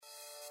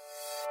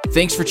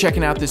Thanks for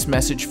checking out this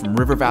message from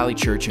River Valley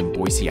Church in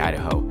Boise,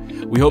 Idaho.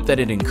 We hope that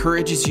it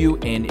encourages you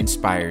and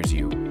inspires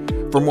you.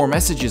 For more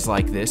messages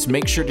like this,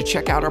 make sure to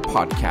check out our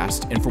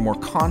podcast, and for more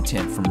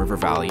content from River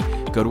Valley,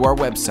 go to our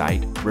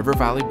website,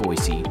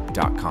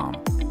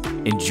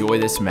 rivervalleyboise.com. Enjoy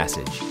this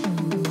message.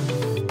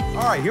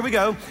 All right, here we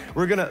go.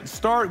 We're going to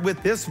start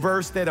with this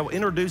verse that will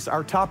introduce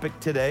our topic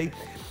today.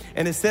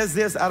 And it says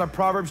this out of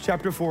Proverbs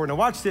chapter 4. Now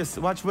watch this,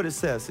 watch what it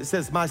says. It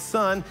says, my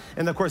son,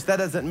 and of course that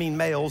doesn't mean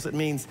males, it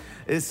means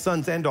it's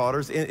sons and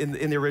daughters in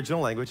the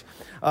original language.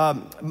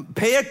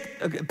 Pay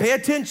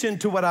attention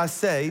to what I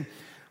say.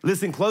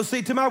 Listen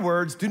closely to my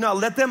words. Do not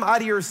let them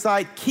out of your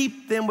sight.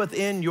 Keep them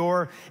within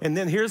your, and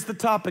then here's the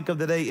topic of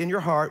the day, in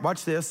your heart.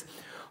 Watch this.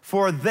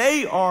 For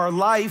they are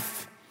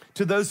life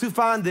to those who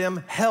find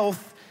them,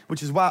 health,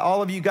 which is why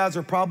all of you guys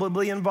are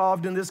probably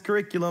involved in this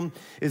curriculum,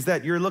 is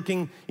that you're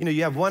looking,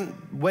 you have one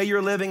way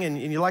you're living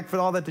and you like for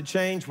all that to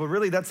change. Well,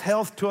 really, that's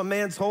health to a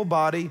man's whole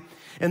body.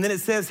 And then it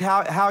says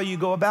how you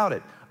go about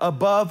it.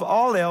 Above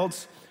all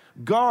else,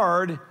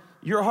 guard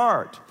your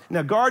heart.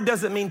 Now, guard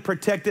doesn't mean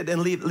protect it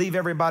and leave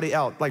everybody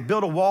out. Like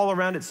build a wall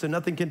around it so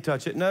nothing can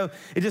touch it. No,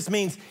 it just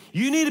means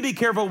you need to be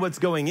careful what's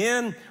going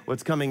in,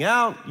 what's coming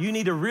out. You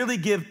need to really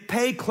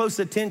pay close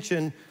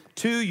attention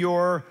to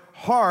your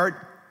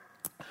heart,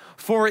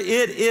 for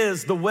it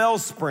is the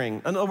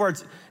wellspring. In other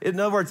words,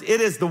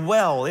 it is the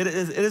well. It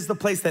is the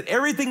place that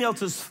everything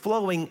else is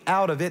flowing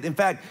out of it. In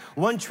fact,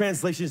 one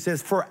translation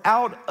says, for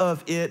out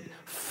of it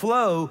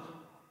flow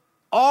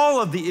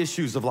all of the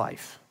issues of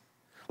life.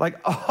 Like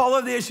all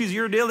of the issues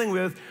you're dealing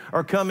with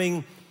are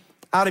coming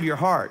out of your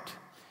heart.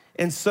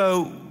 And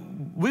so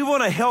we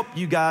want to help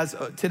you guys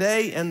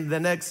today and the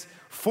next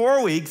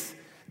 4 weeks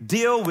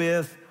deal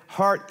with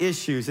heart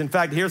issues. In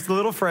fact, here's the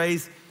little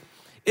phrase.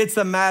 It's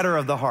a matter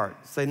of the heart.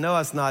 Say, no,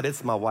 it's not.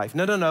 It's my wife.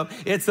 No.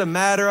 It's a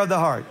matter of the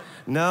heart.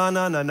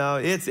 No.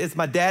 It's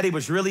my daddy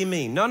was really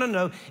mean.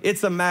 No.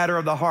 It's a matter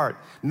of the heart.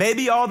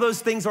 Maybe all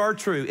those things are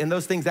true, and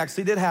those things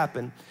actually did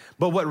happen.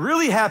 But what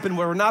really happened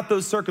were not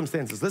those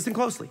circumstances. Listen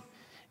closely.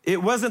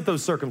 It wasn't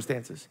those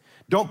circumstances.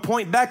 Don't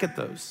point back at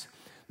those.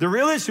 The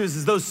real issue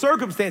is those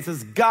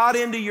circumstances got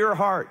into your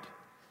heart,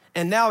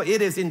 and now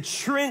it is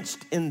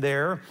entrenched in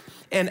there.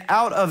 And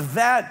out of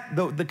that,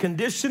 the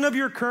condition of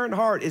your current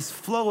heart is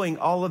flowing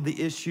all of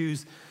the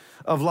issues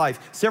of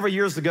life. Several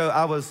years ago,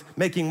 I was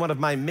making one of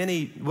my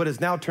what has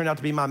now turned out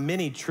to be my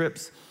many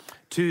trips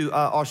to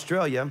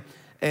Australia.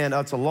 And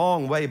it's a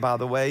long way, by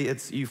the way. I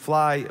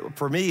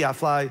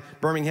fly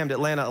Birmingham to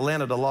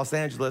Atlanta to Los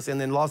Angeles,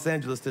 and then Los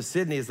Angeles to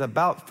Sydney is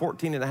about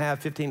 15 and a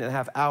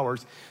half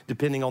hours,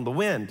 depending on the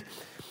wind.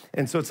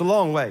 And so it's a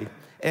long way.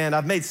 And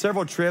I've made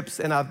several trips,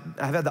 and I've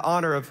had the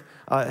honor of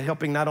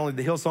helping not only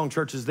the Hillsong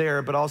churches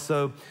there, but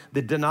also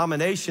the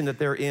denomination that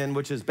they're in,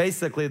 which is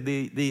basically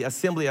the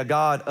Assembly of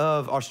God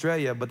of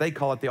Australia, but they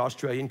call it the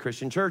Australian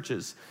Christian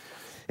Churches.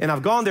 And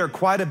I've gone there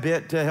quite a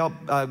bit to help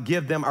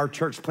give them our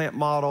church plant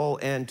model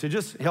and to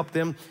just help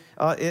them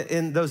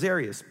in those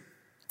areas.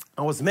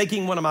 I was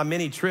making one of my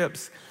many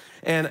trips,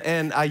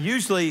 and I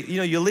usually,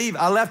 you leave.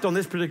 I left on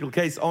this particular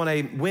case on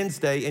a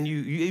Wednesday, and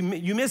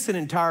you miss an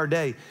entire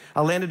day.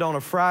 I landed on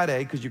a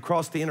Friday because you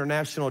cross the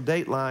international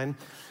date line.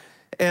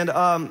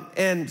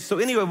 And so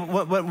anyway,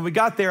 when we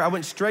got there, I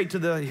went straight to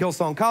the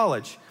Hillsong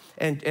College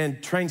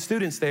and trained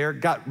students there,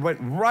 went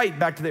right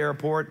back to the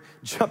airport,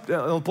 jumped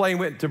on a plane,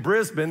 went to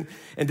Brisbane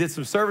and did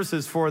some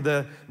services for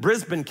the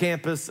Brisbane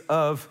campus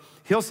of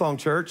Hillsong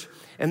Church,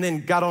 and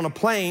then got on a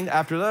plane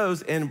after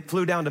those and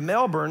flew down to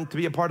Melbourne to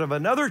be a part of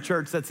another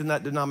church that's in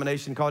that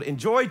denomination called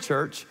Enjoy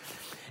Church.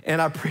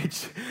 And I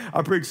preached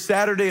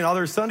Saturday and all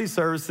their Sunday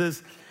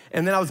services.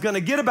 And then I was going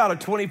to get about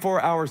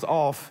 24 hours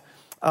off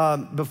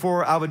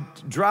before I would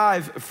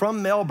drive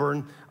from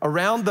Melbourne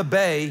around the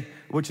bay,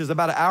 which is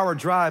about an hour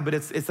drive, but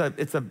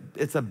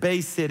it's a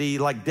bay city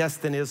like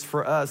Destin is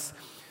for us,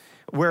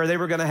 where they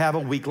were going to have a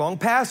week-long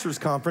pastors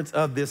conference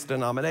of this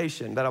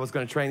denomination that I was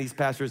going to train these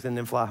pastors and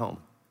then fly home.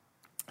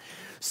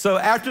 So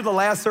after the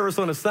last service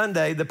on a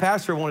Sunday, the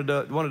pastor wanted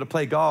to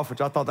play golf,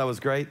 which I thought that was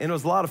great, and it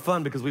was a lot of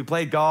fun because we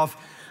played golf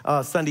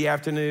Sunday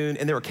afternoon,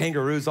 and there were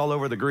kangaroos all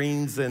over the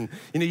greens, and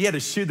you had to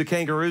shoot the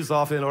kangaroos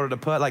off in order to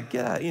putt.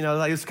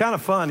 It's kind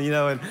of fun,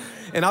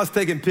 and I was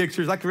taking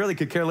pictures. I really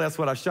could care less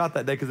what I shot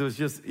that day because it was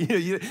just,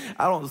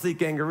 I don't see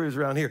kangaroos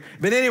around here.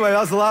 But anyway,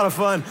 that was a lot of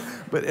fun.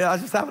 But I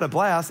was just having a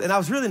blast, and I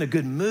was really in a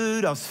good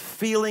mood. I was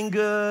feeling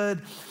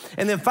good.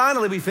 And then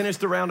finally, we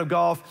finished a round of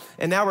golf,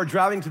 and now we're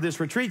driving to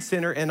this retreat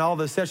center, and all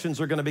the sessions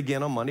are going to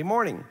begin on Monday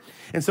morning.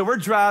 And so we're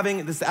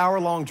driving this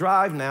hour-long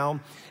drive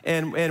now,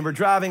 and we're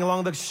driving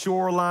along the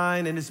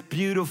shoreline, and it's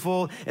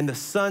beautiful, and the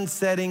sun's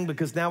setting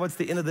because now it's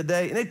the end of the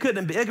day, and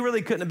it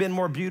really couldn't have been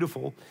more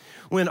beautiful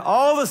when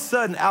all of a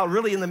sudden, out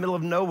really in the middle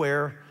of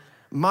nowhere,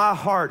 my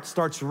heart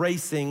starts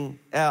racing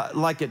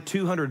like at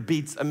 200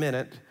 beats a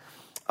minute.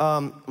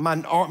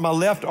 My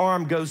left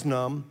arm goes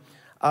numb.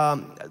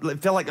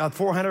 It felt like a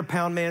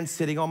 400-pound man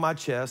sitting on my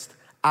chest.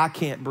 I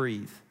can't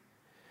breathe.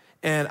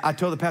 And I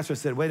told the pastor, I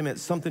said, wait a minute,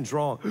 something's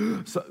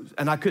wrong.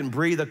 And I couldn't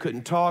breathe, I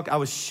couldn't talk. I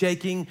was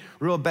shaking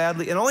real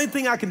badly. And the only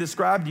thing I can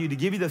describe to you to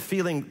give you the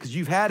feeling, because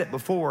you've had it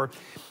before,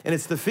 and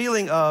it's the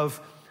feeling of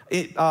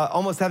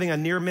almost having a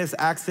near-miss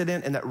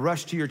accident and that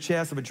rush to your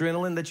chest of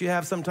adrenaline that you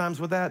have sometimes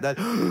with that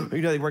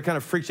we're kind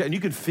of freaked out. And you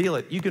can feel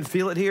it. You can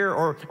feel it here.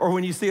 Or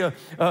when you see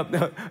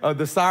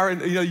the siren,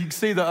 you can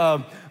see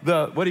the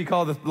what do you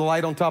call the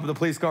light on top of the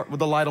police car? With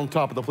the light on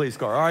top of the police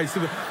car. All right,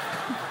 so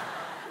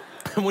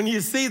when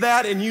you see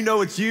that and you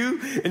know it's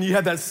you and you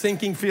have that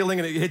sinking feeling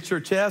and it hits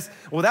your chest,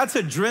 well, that's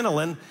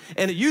adrenaline,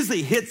 and it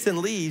usually hits and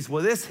leaves.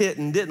 Well, this hit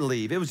and didn't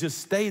leave. It was just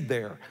stayed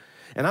there.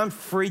 And I'm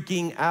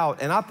freaking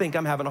out, and I think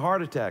I'm having a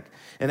heart attack.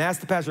 And I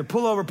asked the pastor,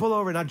 pull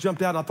over, and I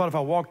jumped out, and I thought if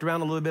I walked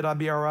around a little bit, I'd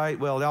be all right.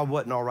 Well, I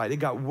wasn't all right. It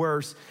got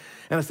worse.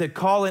 And I said,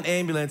 call an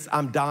ambulance,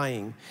 I'm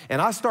dying. And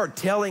I start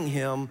telling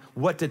him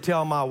what to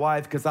tell my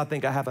wife because I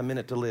think I have a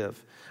minute to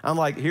live. I'm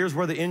like, here's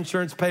where the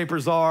insurance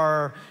papers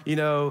are.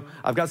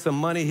 I've got some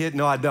money hit.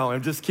 No, I don't.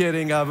 I'm just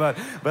kidding. But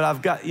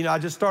I've got, I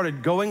just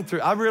started going through.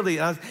 I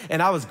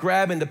was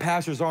grabbing the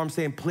pastor's arm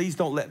saying, please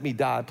don't let me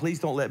die. Please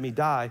don't let me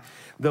die.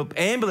 The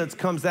ambulance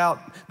comes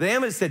out. The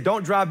ambulance said,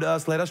 don't drive to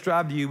us. Let us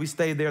drive to you. We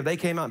stayed there. They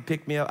came out and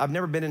picked me up. I've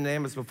never been in an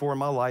ambulance before in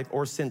my life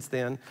or since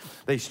then.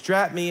 They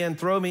strapped me in,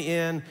 throw me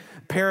in.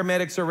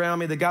 Paramedics around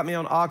me. They got me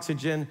on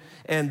oxygen.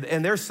 And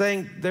they're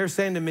saying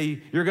to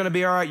me, you're going to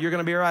be all right. You're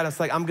going to be all right. I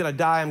was like, I'm going to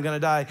die. I'm going to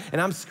die. And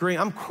I'm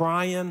screaming. I'm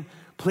crying.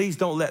 Please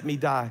don't let me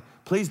die.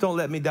 Please don't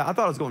let me die. I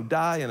thought I was going to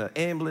die in an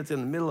ambulance in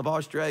the middle of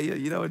Australia.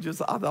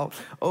 I thought,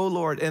 oh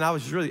Lord. And I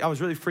was really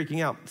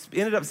freaking out.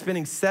 Ended up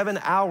spending 7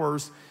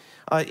 hours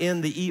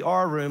in the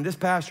ER room. This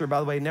pastor, by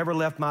the way, never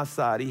left my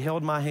side. He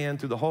held my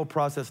hand through the whole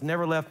process,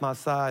 never left my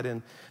side.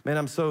 And man,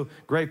 I'm so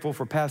grateful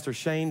for Pastor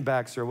Shane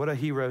Baxter. What a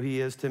hero he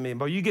is to me.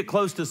 But you get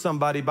close to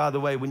somebody, by the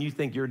way, when you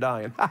think you're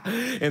dying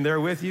and they're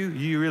with you,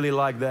 you really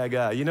like that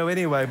guy.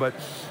 anyway, but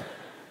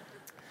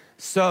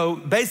so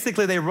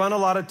basically they run a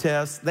lot of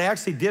tests. They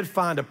actually did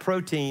find a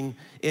protein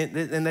and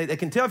they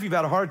can tell if you've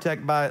had a heart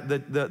attack by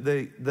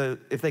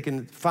if they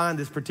can find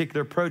this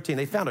particular protein.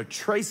 They found a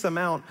trace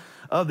amount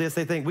of this.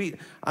 They think,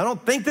 I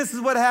don't think this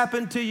is what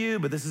happened to you,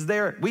 but this is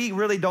there. We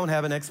really don't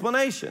have an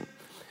explanation.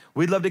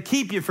 We'd love to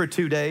keep you for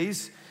 2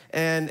 days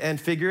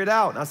and figure it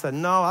out. And I said,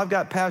 no, I've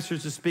got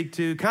pastors to speak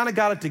to. Kind of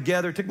got it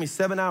together. It took me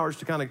 7 hours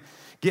to kind of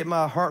get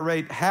my heart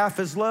rate half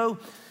as low.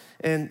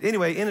 And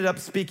anyway, ended up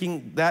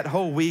speaking that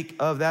whole week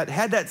of that.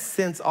 Had that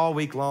sense all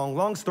week long.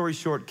 Long story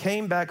short,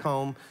 came back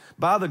home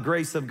by the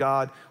grace of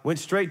God, went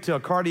straight to a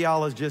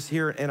cardiologist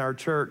here in our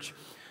church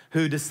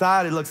who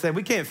decided, said,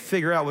 we can't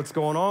figure out what's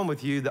going on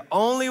with you. The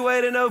only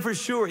way to know for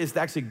sure is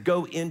to actually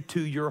go into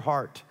your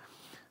heart.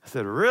 I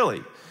said,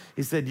 really?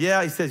 He said,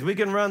 yeah. He says, we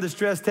can run the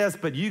stress test,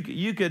 but you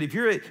could, if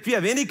you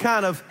have any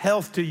kind of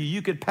health to you,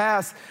 you could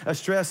pass a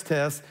stress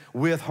test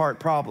with heart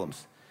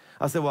problems.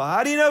 I said, well,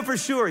 how do you know for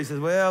sure? He says,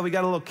 well, we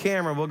got a little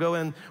camera. We'll go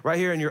in right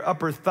here in your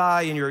upper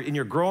thigh, in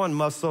your groin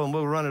muscle, and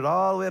we'll run it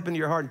all the way up into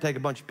your heart and take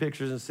a bunch of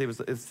pictures and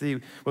see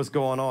what's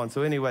going on.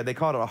 So anyway, they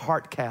called it a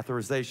heart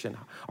catheterization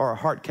or a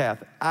heart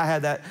cath. I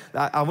had that.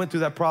 I went through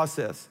that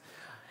process.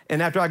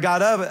 And after I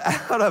got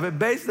out of it,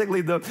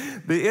 basically the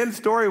end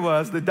story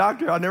was the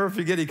doctor, I'll never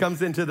forget, he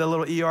comes into the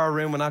little ER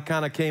room when I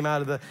kind of came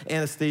out of the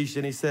anesthesia,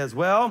 and he says,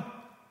 well,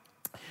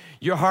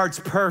 your heart's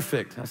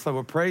perfect. I said,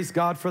 well, praise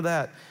God for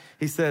that.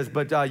 He says,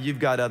 but you've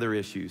got other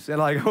issues.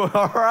 And I'm like, well,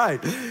 all right.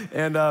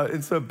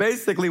 And so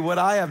basically what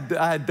I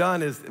had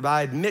done is I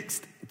had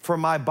mixed for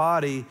my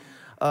body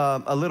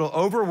a little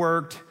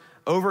overworked,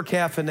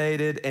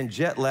 over-caffeinated, and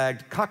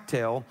jet-lagged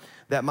cocktail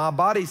that my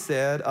body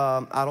said,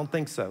 I don't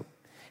think so.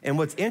 And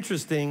what's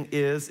interesting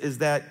is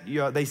that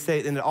they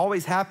say, and it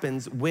always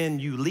happens when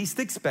you least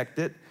expect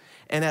it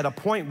and at a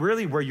point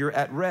really where you're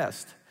at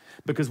rest.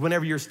 Because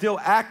whenever you're still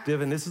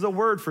active, and this is a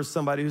word for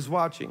somebody who's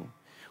watching,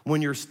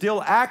 when you're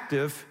still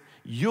active,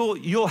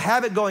 you'll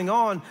have it going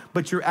on,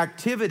 but your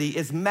activity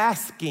is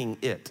masking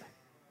it.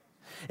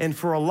 And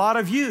for a lot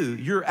of you,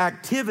 your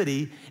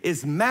activity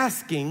is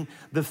masking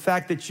the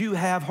fact that you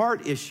have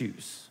heart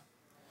issues.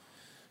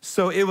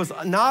 So it was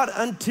not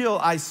until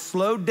I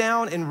slowed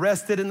down and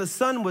rested and the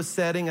sun was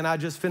setting and I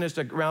just finished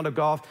a round of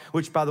golf,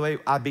 which by the way,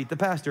 I beat the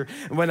pastor.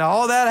 And when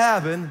all that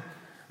happened,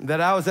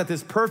 that I was at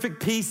this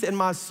perfect peace in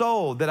my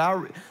soul,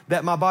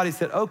 that my body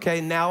said,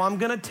 okay, now I'm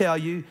gonna tell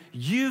you,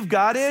 you've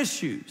got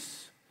issues.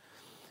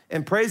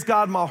 And praise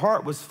God, my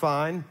heart was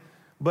fine,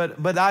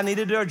 but I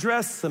needed to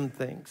address some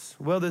things.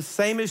 Well, the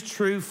same is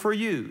true for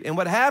you. And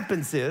what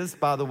happens is,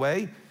 by the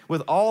way,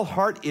 with all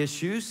heart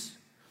issues,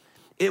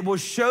 it will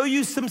show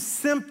you some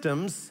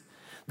symptoms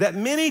that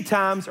many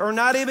times are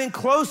not even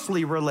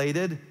closely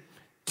related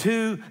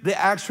to the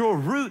actual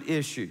root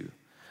issue.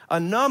 A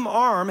numb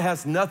arm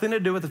has nothing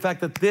to do with the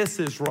fact that this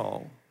is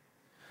wrong.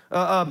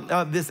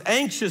 This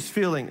anxious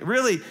feeling,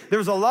 really,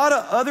 there's a lot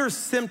of other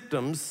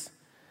symptoms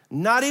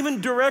not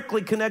even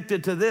directly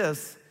connected to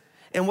this.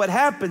 And what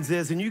happens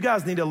is, and you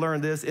guys need to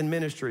learn this in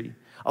ministry,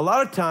 a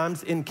lot of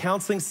times in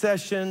counseling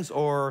sessions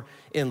or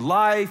in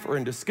life or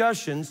in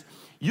discussions,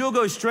 you'll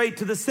go straight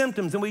to the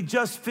symptoms and we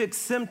just fix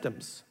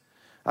symptoms.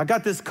 I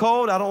got this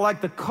cold, I don't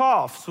like the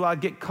cough, so I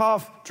get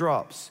cough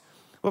drops.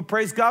 Well,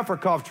 praise God for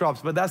cough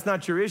drops, but that's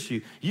not your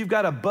issue. You've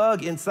got a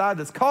bug inside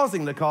that's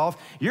causing the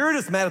cough. You're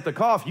just mad at the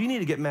cough. You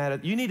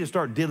need to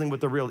start dealing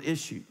with the real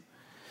issue.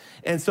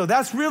 And so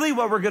that's really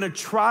what we're gonna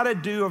try to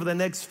do over the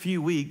next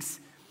few weeks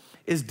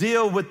is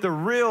deal with the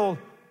real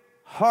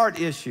heart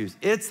issues.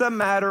 It's a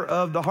matter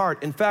of the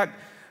heart. In fact,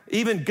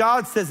 even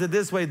God says it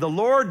this way, the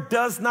Lord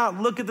does not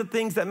look at the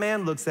things that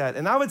man looks at.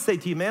 And I would say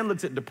to you, man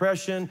looks at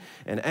depression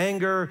and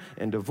anger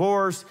and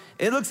divorce.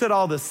 It looks at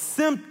all the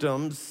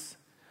symptoms,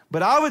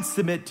 but I would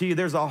submit to you,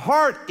 there's a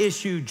heart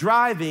issue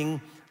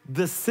driving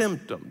the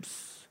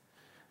symptoms.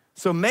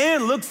 So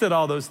man looks at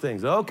all those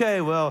things.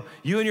 Okay, well,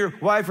 you and your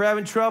wife are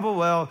having trouble.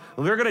 Well,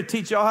 we're gonna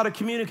teach y'all how to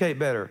communicate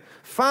better.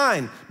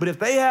 Fine, but if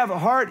they have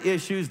heart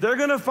issues, they're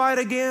gonna fight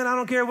again. I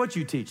don't care what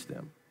you teach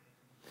them.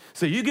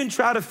 So you can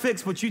try to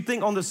fix what you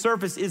think on the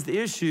surface is the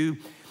issue.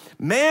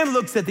 Man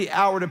looks at the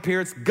outward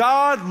appearance.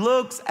 God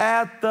looks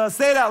at the,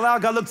 say it out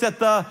loud, God looks at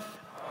the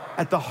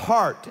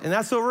heart. And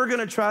that's what we're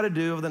gonna try to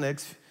do over the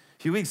next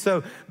few weeks.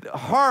 So the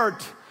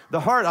heart,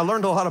 I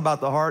learned a lot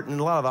about the heart, and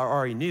a lot of I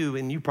already knew,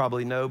 and you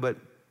probably know, but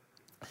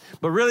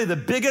really the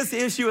biggest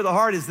issue of the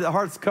heart is the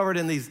heart's covered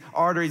in these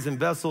arteries and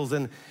vessels,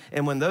 and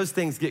when those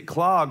things get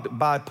clogged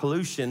by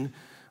pollution,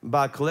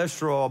 by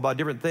cholesterol, by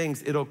different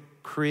things, it'll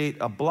create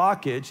a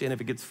blockage, and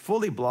if it gets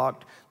fully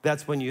blocked,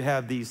 that's when you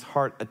have these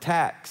heart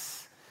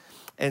attacks.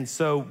 And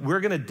so we're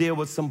gonna deal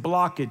with some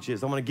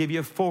blockages. I'm gonna give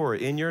you 4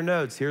 in your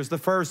notes. Here's the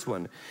first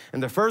one.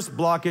 And the first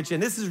blockage,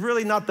 and this is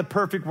really not the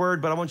perfect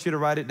word, but I want you to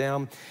write it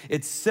down.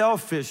 It's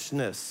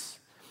selfishness.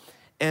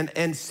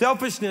 And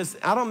selfishness,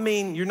 I don't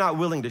mean you're not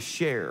willing to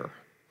share.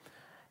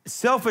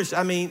 Selfish,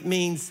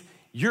 means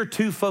you're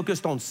too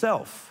focused on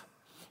self.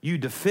 You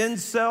defend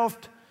self,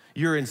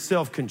 you're in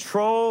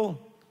self-control.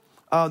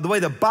 The way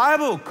the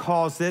Bible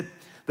calls it,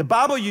 the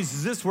Bible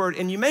uses this word,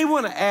 and you may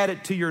want to add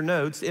it to your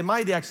notes. It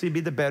might actually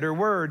be the better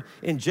word.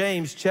 In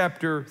James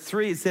chapter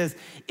 3, it says,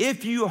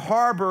 if you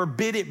harbor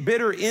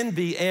bitter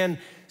envy and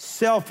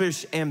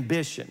selfish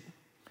ambition.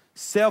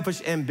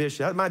 Selfish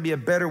ambition, that might be a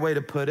better way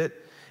to put it.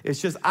 It's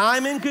just,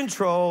 I'm in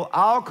control,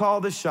 I'll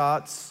call the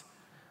shots.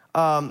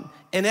 And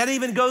that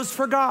even goes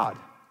for God.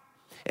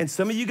 And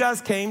some of you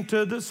guys came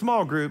to the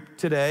small group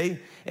today,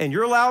 and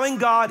you're allowing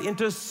God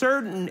into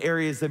certain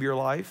areas of your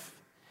life.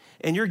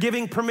 And you're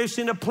giving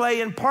permission to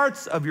play in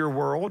parts of your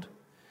world,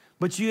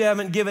 but you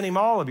haven't given him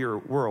all of your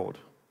world.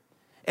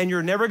 And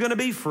you're never gonna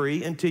be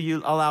free until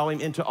you allow him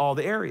into all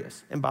the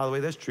areas. And by the way,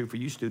 that's true for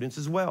you students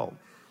as well.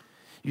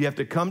 You have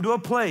to come to a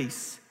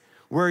place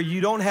where you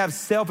don't have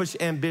selfish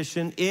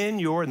ambition in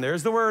your, and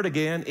there's the word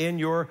again, in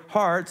your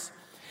hearts.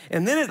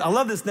 And then I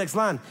love this next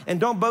line, and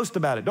don't boast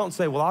about it. Don't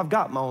say, well, I've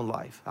got my own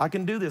life. I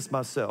can do this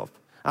myself.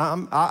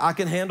 I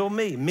can handle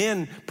me.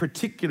 Men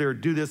particular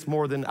do this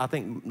more than I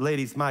think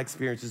ladies, my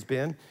experience has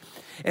been.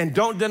 And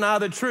don't deny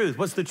the truth.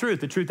 What's the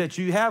truth? The truth that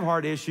you have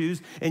heart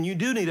issues and you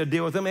do need to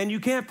deal with them and you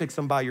can't fix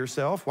them by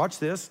yourself. Watch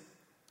this.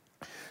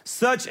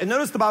 And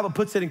notice the Bible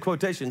puts it in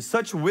quotation,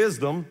 such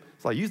wisdom,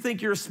 it's like you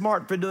think you're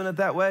smart for doing it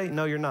that way?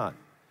 No, you're not.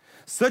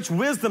 Such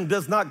wisdom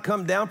does not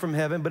come down from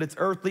heaven, but it's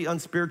earthly,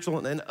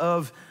 unspiritual, and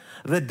of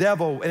the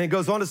devil. And it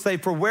goes on to say,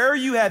 for where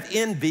you have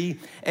envy,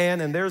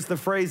 and there's the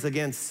phrase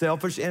again,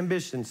 selfish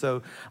ambition.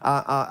 So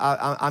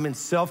I'm in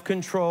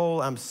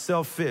self-control, I'm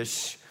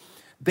selfish.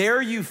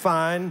 There you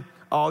find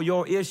all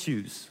your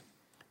issues,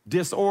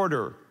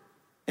 disorder,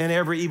 and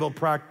every evil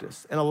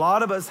practice. And a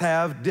lot of us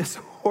have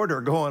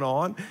disorder going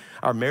on.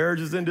 Our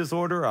marriage is in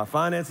disorder, our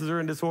finances are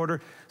in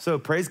disorder. So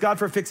praise God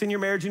for fixing your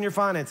marriage and your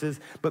finances.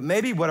 But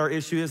maybe what our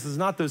issue is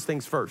not those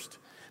things first.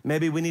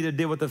 Maybe we need to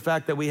deal with the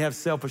fact that we have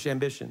selfish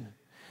ambition.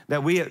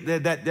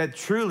 That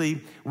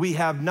truly we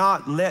have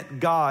not let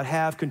God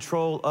have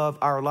control of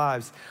our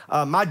lives.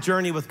 My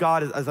journey with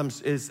God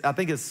is I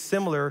think is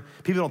similar.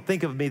 People don't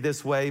think of me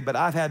this way, but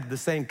I've had the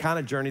same kind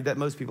of journey that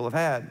most people have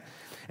had.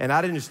 And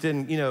I just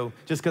didn't,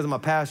 just because I'm a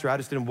pastor, I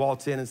just didn't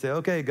waltz in and say,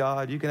 okay,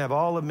 God, you can have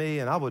all of me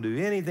and I will do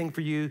anything for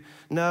you.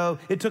 No,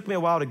 it took me a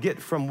while to get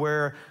from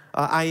where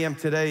I am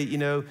today,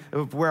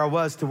 where I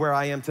was to where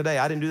I am today.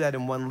 I didn't do that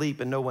in one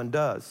leap, and no one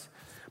does.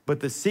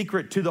 But the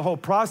secret to the whole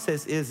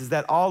process is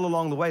that all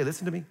along the way,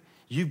 listen to me,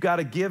 you've got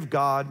to give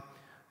God,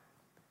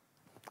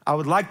 I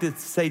would like to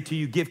say to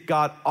you, give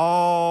God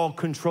all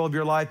control of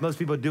your life. Most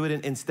people do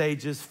it in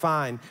stages,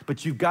 fine.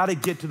 But you've got to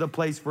get to the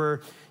place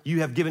where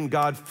you have given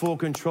God full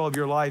control of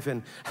your life.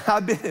 And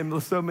I've been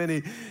in so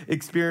many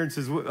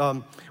experiences.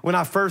 When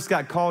I first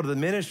got called to the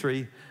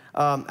ministry,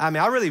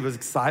 I really was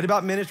excited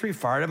about ministry,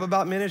 fired up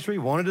about ministry,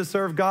 wanted to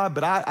serve God.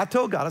 But I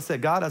told God, I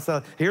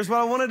said, here's what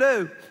I want to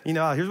do.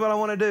 Here's what I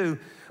want to do.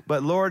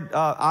 But Lord,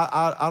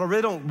 I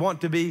really don't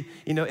want to be,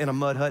 in a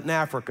mud hut in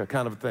Africa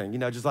kind of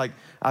thing.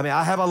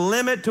 I have a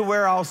limit to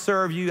where I'll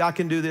serve you. I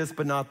can do this,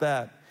 but not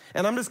that.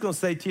 And I'm just going to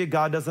say to you,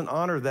 God doesn't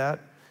honor that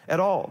at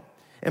all.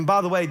 And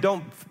by the way,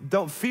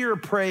 don't fear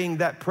praying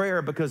that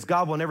prayer, because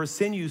God will never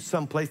send you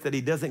someplace that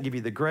he doesn't give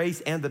you the grace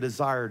and the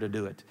desire to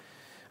do it.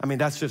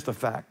 That's just a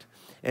fact.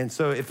 And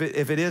so if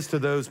it is to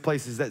those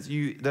places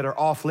that are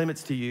off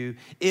limits to you,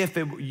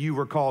 you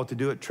were called to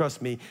do it,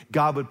 trust me,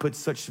 God would put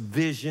such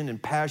vision and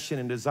passion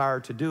and desire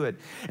to do it.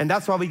 And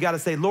that's why we got to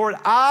say, Lord,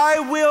 I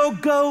will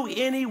go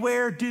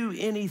anywhere, do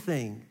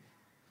anything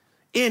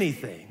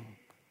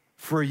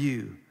for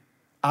you.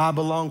 I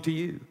belong to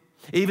you.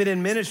 Even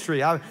in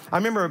ministry, I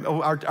remember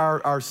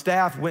our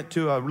staff went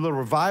to a little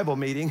revival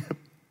meeting,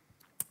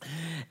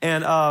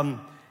 and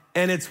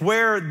it's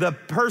where the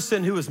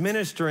person who was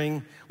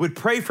ministering would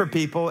pray for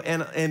people,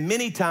 and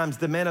many times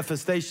the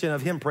manifestation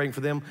of him praying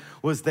for them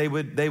was they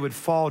would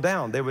fall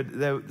down.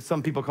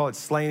 Some people call it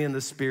slain in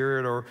the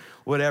spirit or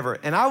whatever.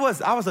 And I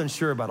was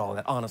unsure about all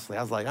that, honestly.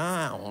 I was like,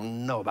 I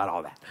don't know about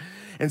all that.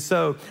 And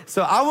so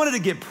I wanted to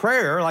get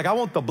prayer, like I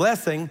want the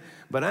blessing,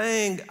 but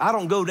I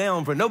don't go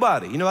down for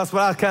nobody. You know, that's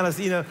what I kind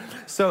of,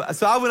 So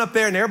I went up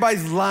there and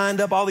everybody's lined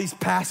up, all these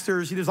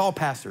pastors. There's all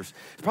pastors.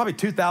 There's probably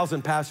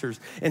 2,000 pastors.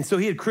 And so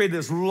he had created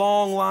this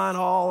long line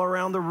all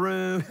around the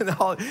room.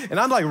 And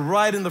I'm like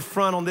right in the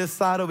front on this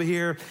side over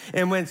here.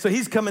 And so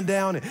he's coming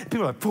down and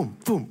people are like, boom,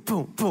 boom,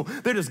 boom,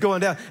 boom. They're just going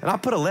down. And I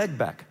put a leg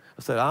back.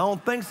 I said, I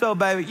don't think so,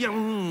 baby.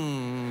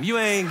 You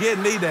ain't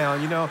getting me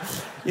down, you know.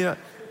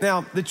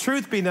 Now, the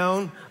truth be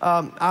known,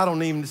 I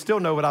don't even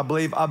still know what I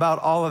believe about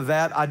all of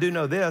that. I do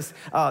know this,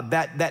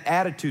 that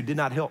attitude did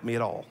not help me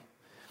at all.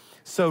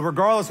 So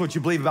regardless of what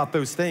you believe about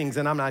those things,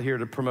 and I'm not here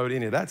to promote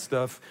any of that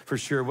stuff for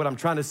sure, what I'm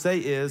trying to say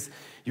is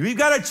we've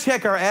got to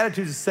check our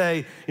attitudes and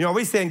say, are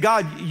we saying,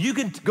 God, you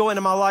can go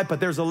into my life, but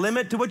there's a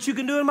limit to what you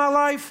can do in my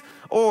life?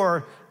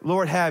 Or,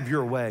 Lord, have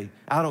your way.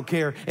 I don't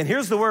care. And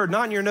here's the word,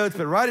 not in your notes,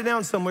 but write it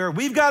down somewhere.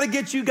 We've got to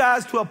get you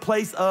guys to a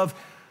place of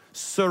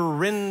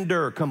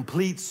surrender,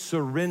 complete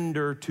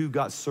surrender to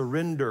God,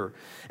 surrender.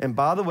 And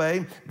by the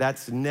way,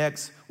 that's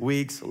next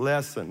week's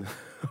lesson,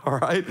 all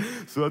right?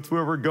 So that's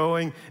where we're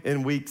going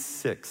in week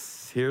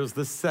 6. Here's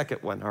the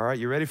second one, all right?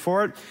 You ready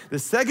for it? The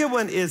second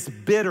one is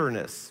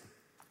bitterness.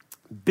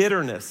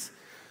 Bitterness.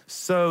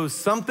 So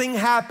something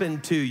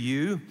happened to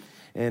you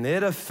and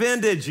it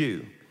offended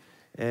you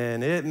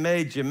and it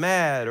made you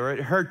mad or it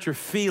hurt your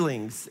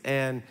feelings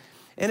and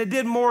it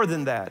did more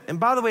than that. And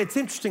by the way, it's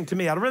interesting to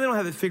me. I really don't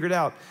have it figured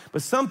out.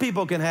 But some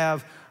people can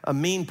have a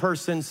mean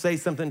person say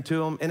something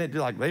to them, and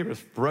they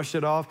just brush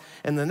it off.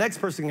 And the next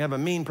person can have a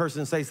mean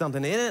person say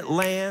something, and it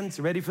lands,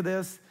 ready for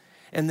this,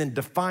 and then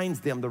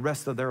defines them the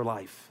rest of their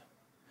life.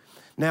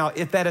 Now,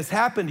 if that has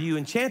happened to you,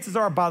 and chances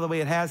are, by the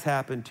way, it has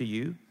happened to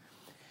you,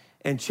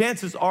 and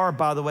chances are,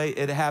 by the way,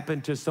 it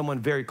happened to someone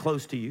very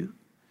close to you,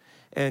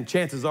 and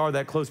chances are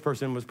that close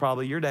person was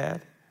probably your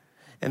dad.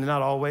 And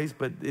not always,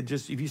 but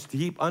if you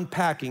keep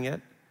unpacking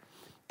it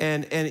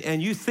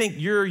and you think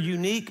you're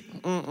unique,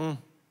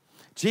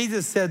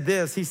 Jesus said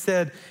this, he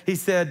said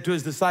to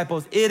his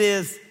disciples, it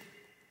is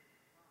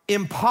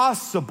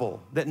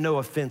impossible that no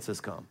offenses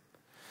come.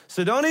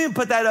 So don't even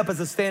put that up as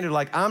a standard,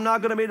 like I'm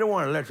not gonna be the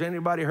one to let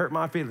anybody hurt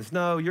my feelings.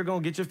 No, you're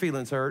gonna get your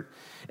feelings hurt.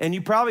 And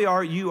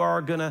you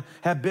are gonna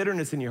have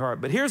bitterness in your heart.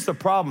 But here's the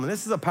problem, and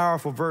this is a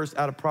powerful verse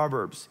out of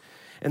Proverbs,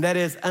 and that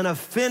is an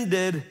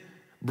offended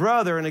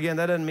brother, and again,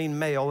 that doesn't mean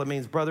male, it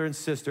means brother and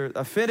sister.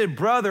 Offended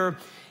brother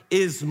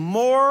is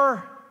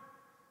more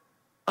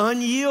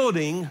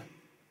unyielding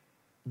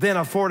than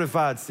a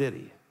fortified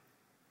city.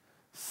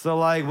 So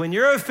like when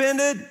you're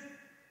offended,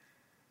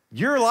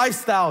 your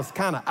lifestyle is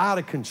kind of out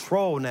of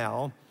control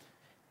now,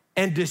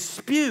 and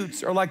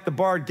disputes are like the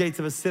barred gates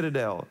of a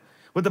citadel.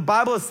 What the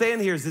Bible is saying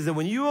here is that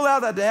when you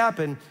allow that to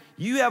happen,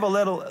 you have a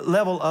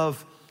level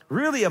of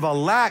really of a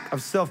lack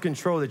of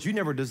self-control that you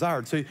never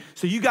desired. So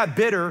you got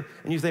bitter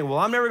and you think, well,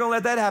 I'm never gonna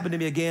let that happen to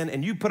me again.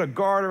 And you put a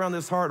guard around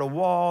this heart, a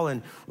wall,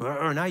 and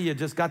now you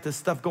just got this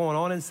stuff going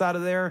on inside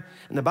of there.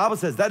 And the Bible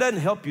says that doesn't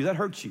help you, that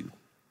hurts you.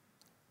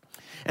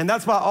 And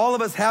that's why all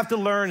of us have to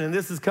learn, and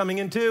this is coming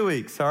in 2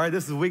 weeks, all right?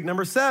 This is week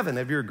number 7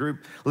 of your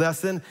group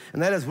lesson.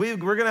 And that is we're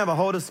gonna have a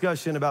whole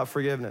discussion about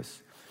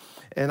forgiveness.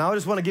 And I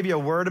just wanna give you a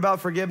word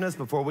about forgiveness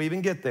before we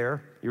even get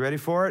there. You ready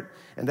for it?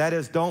 And that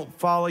is don't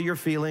follow your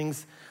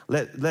feelings.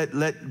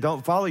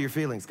 Don't follow your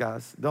feelings,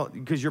 guys.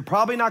 Because you're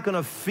probably not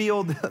gonna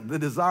feel the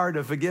desire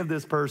to forgive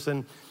this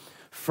person.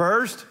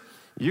 First,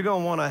 you're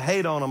gonna wanna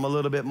hate on them a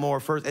little bit more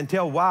first and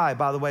tell why,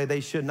 by the way,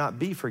 they should not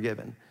be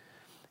forgiven.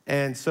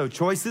 And so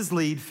choices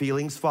lead,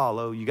 feelings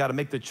follow. You gotta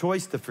make the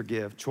choice to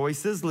forgive.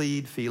 Choices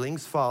lead,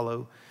 feelings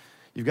follow.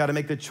 You've gotta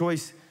make the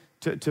choice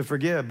to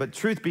forgive. But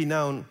truth be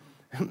known,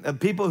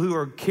 people who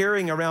are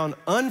carrying around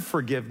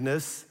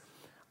unforgiveness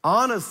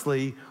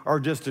honestly are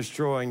just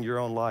destroying your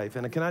own life.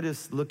 And can I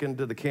just look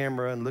into the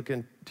camera and look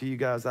into you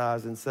guys'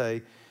 eyes and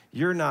say,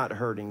 you're not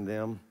hurting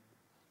them.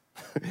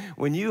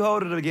 When you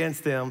hold it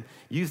against them,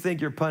 you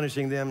think you're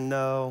punishing them.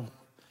 No,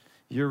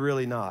 you're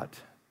really not.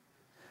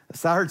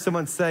 So I heard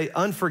someone say,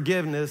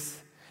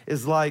 unforgiveness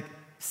is like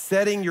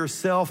setting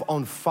yourself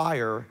on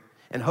fire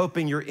and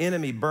hoping your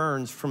enemy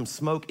burns from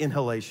smoke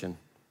inhalation.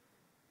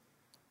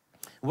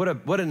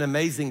 What an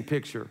amazing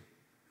picture.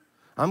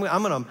 I'm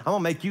gonna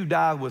make you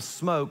die with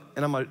smoke,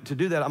 and to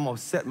do that, I'm gonna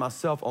set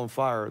myself on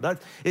fire.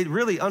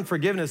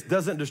 Unforgiveness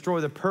doesn't destroy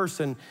the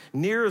person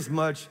near as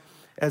much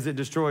as it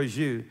destroys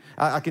you.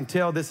 I can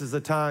tell this is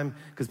a time,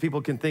 because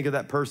people can think of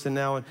that person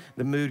now and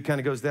the mood kind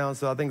of goes down.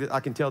 So I think that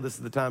I can tell this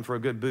is the time for a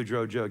good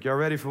Boudreaux joke. Y'all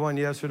ready for one?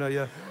 Yes or no?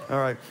 Yeah? All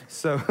right.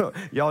 So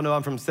y'all know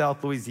I'm from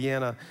South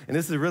Louisiana, and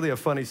this is really a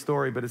funny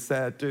story, but it's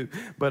sad too.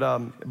 But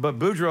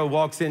Boudreaux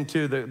walks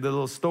into the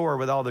little store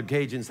where all the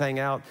Cajuns hang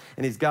out,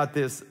 and he's got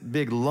this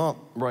big lump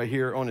right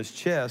here on his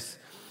chest.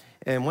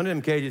 And one of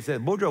them Cajuns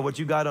said, Boudreaux, what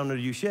you got under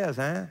your chest,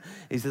 huh?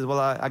 He says,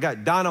 well, I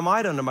got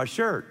dynamite under my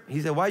shirt.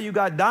 He said, why you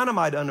got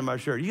dynamite under my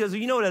shirt? He goes,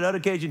 you know that other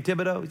Cajun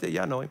Thibodeau? He said,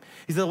 yeah, I know him.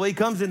 He said, well, he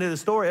comes into the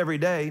store every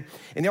day,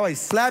 and he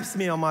always slaps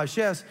me on my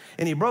chest,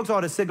 and he broke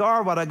all the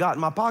cigar what I got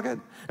in my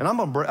pocket, and I'm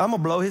gonna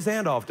blow his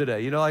hand off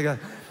today. You know,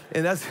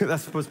 and that's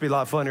supposed to be a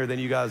lot funnier than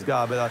you guys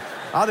got, but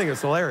I think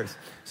it's hilarious.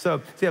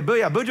 So yeah,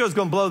 Boudreaux's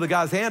gonna blow the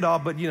guy's hand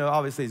off, but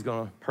obviously he's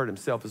gonna hurt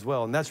himself as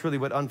well. And that's really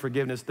what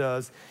unforgiveness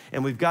does.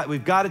 And we've got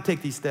to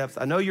take these steps.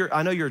 I know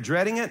you're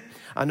dreading it.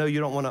 I know you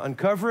don't want to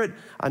uncover it.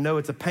 I know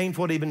it's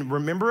painful to even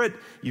remember it.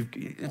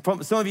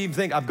 Some of you even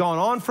think I've gone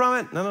on from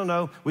it.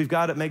 No. We've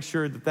got to make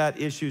sure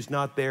that issue's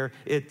not there.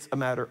 It's a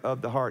matter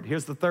of the heart.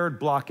 Here's the third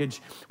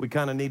blockage we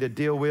kind of need to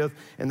deal with,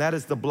 and that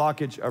is the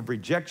blockage of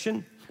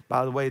rejection.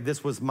 By the way,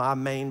 this was my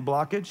main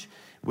blockage,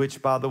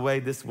 which, by the way,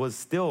 this was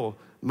still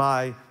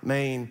my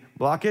main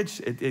blockage.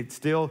 It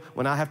still,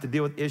 when I have to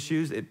deal with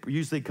issues, it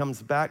usually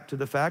comes back to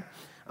the fact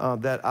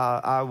that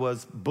I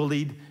was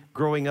bullied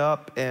growing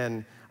up,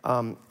 and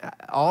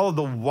all of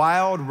the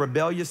wild,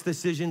 rebellious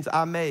decisions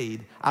I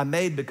made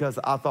because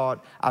I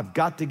thought, I've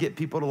got to get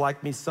people to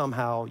like me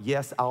somehow.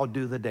 Yes, I'll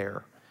do the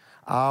dare.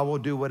 I will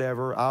do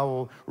whatever. I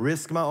will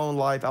risk my own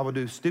life. I will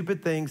do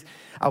stupid things.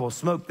 I will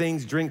smoke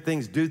things, drink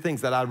things, do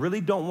things that I really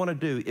don't want to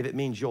do if it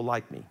means you'll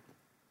like me.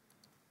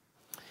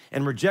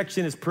 And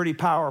rejection is pretty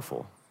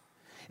powerful.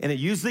 And it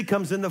usually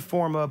comes in the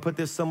form of, put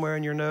this somewhere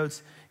in your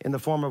notes, in the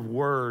form of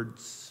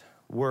words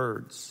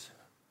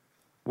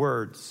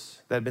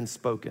that have been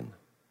spoken.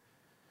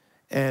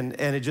 And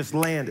it just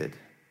landed.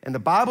 And the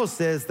Bible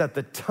says that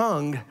the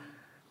tongue,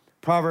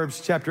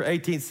 Proverbs chapter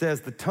 18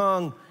 says, the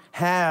tongue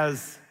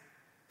has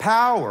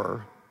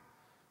power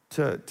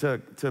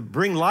to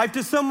bring life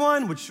to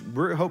someone, which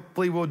we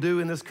hopefully we'll do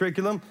in this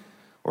curriculum,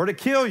 or to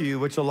kill you,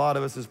 which a lot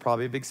of us has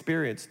probably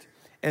experienced.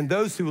 And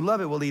those who love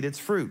it will eat its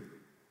fruit.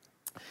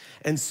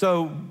 And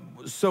so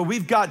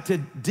we've got to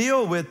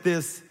deal with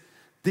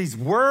these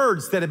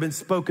words that have been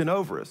spoken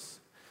over us.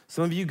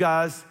 Some of you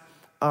guys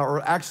are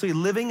actually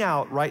living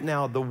out right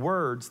now the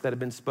words that have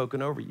been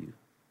spoken over you,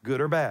 good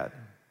or bad.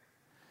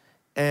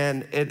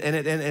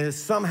 And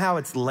somehow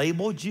it's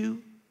labeled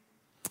you.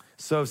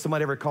 So if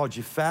somebody ever called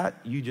you fat,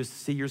 you just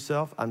see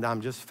yourself,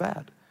 I'm just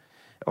fat.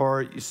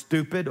 Or you're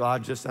stupid, well,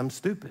 I'm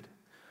stupid.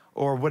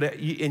 Or whatever,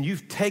 and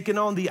you've taken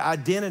on the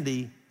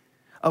identity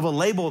of a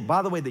label,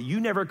 by the way, that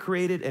you never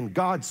created and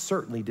God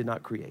certainly did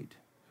not create.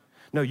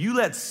 No, you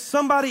let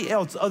somebody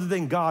else other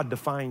than God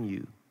define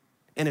you,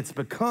 and it's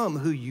become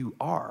who you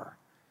are.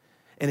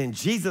 And in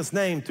Jesus'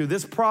 name, through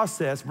this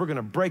process, we're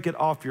gonna break it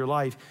off your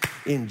life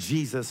in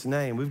Jesus'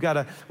 name. We've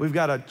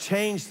gotta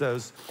change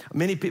those.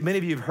 Many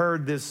of you have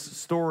heard this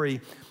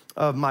story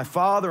of my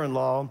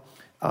father-in-law,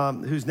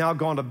 who's now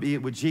gone to be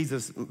with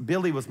Jesus.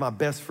 Billy was my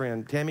best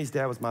friend. Tammy's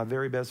dad was my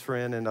very best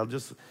friend, and I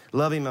just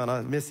love him and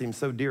I miss him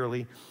so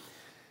dearly.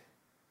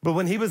 But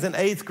when he was in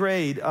 8th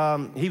grade,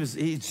 he's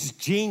a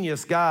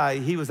genius guy.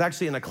 He was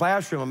actually in a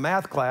classroom, a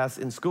math class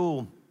in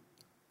school.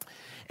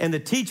 And the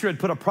teacher had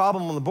put a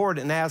problem on the board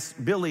and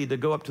asked Billy to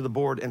go up to the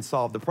board and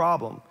solve the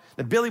problem.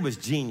 Now, Billy was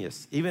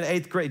genius, even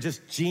 8th grade,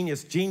 just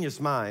genius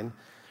mind,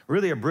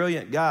 really a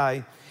brilliant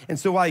guy. And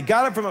so while he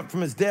got up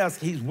from his desk,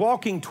 he's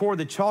walking toward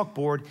the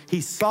chalkboard. He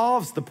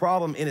solves the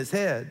problem in his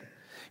head.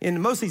 In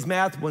most of these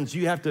math ones,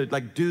 you have to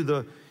do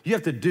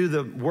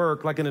the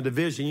work, like in a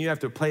division. You have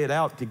to play it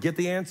out to get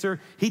the answer.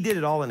 He did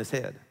it all in his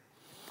head.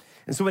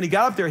 And so when he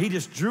got up there, he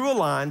just drew a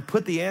line,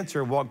 put the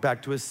answer, and walked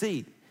back to his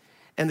seat.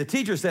 And the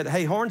teacher said,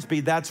 hey,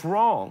 Hornsby, that's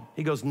wrong.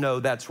 He goes, no,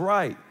 that's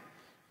right.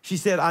 She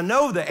said, I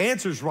know the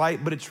answer's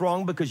right, but it's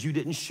wrong because you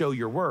didn't show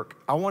your work.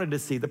 I wanted to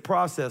see the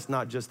process,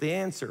 not just the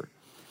answer.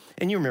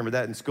 And you remember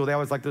that in school. They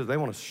always like to, they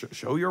want to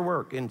show your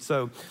work. And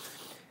so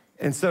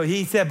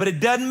he said, but it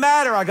doesn't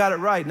matter. I got it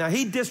right. Now,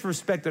 he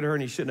disrespected her,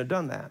 and he shouldn't have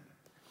done that.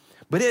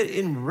 But it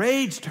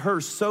enraged her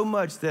so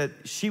much that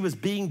she was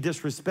being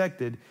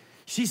disrespected.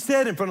 She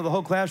said in front of the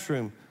whole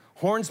classroom,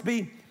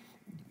 Hornsby,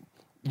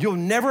 you'll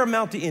never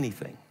amount to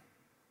anything.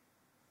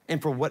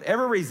 And for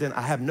whatever reason,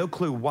 I have no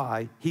clue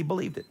why, he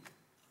believed it.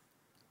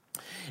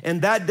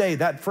 And that day,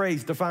 that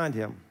phrase defined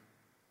him.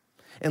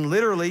 And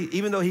literally,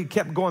 even though he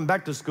kept going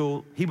back to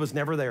school, he was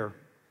never there.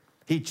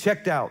 He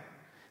checked out.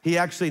 He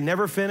actually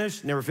never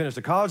finished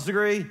a college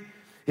degree.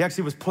 He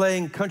actually was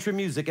playing country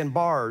music in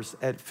bars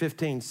at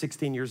 15,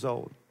 16 years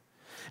old.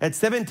 At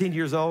 17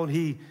 years old,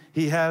 he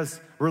has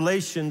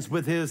relations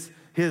with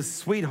his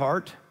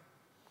sweetheart,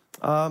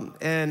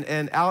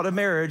 and out of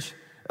marriage,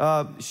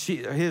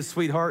 his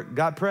sweetheart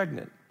got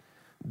pregnant.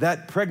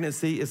 That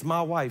pregnancy is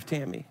my wife,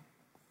 Tammy.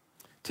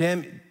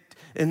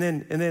 And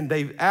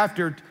then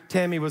after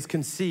Tammy was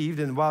conceived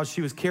and while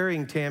she was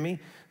carrying Tammy,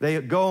 they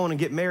go on and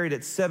get married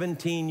at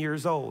 17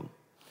 years old.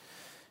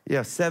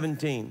 Yeah,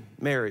 17,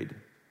 married,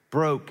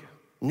 broke,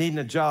 needing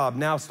a job,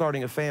 now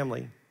starting a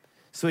family.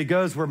 So he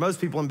goes where most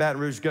people in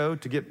Baton Rouge go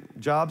to get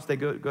jobs. They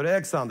go to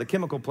Exxon, the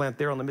chemical plant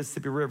there on the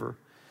Mississippi River.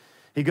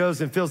 He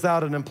goes and fills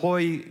out an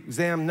employee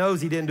exam,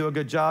 knows he didn't do a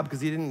good job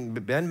because he hadn't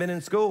been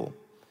in school.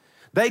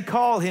 They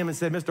call him and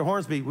said, Mr.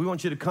 Hornsby, we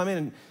want you to come in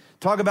and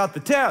talk about the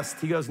test.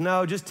 He goes,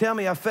 no, just tell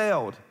me I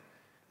failed.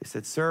 They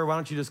said, sir, why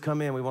don't you just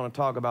come in? We want to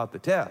talk about the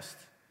test.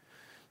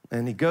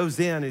 And he goes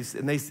in,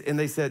 and they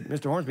said,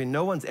 Mr. Hornsby,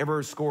 no one's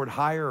ever scored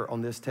higher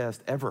on this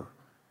test ever.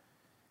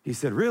 He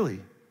said,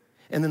 really?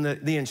 And then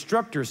the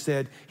instructor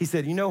said,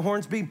 you know,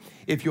 Hornsby,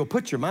 if you'll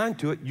put your mind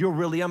to it, you'll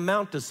really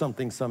amount to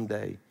something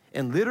someday.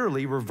 And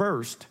literally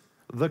reversed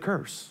the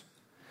curse.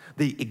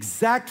 The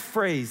exact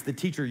phrase the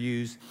teacher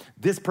used,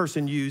 this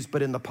person used,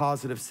 but in the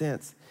positive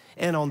sense.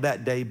 And on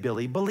that day,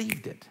 Billy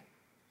believed it.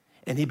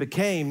 And he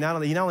became, not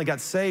only got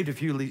saved a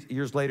few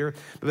years later,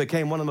 but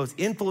became one of the most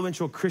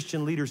influential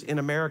Christian leaders in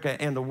America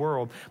and the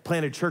world,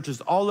 planted churches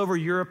all over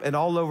Europe and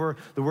all over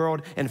the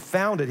world, and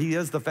he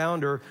is the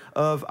founder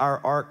of our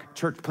ARC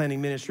church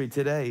planting ministry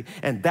today.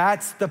 And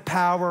that's the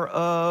power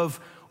of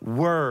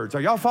words.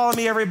 Are y'all following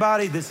me,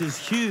 everybody? This is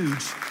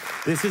huge.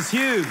 This is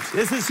huge.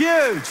 This is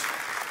huge.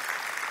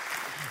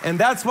 And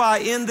that's why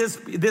in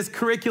this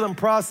curriculum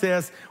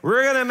process,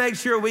 we're gonna make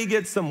sure we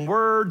get some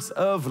words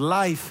of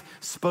life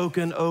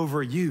spoken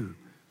over you. You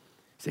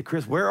say,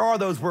 Chris, where are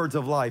those words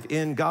of life?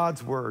 In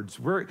God's words.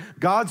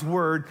 God's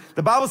word,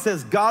 the Bible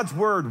says God's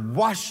word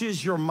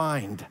washes your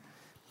mind.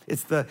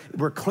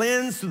 We're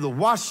cleansed through the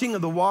washing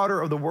of the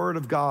water of the word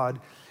of God.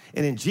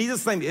 And in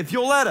Jesus' name, if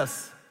you'll let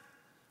us.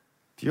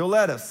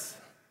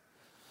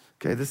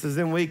 Okay, this is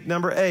in week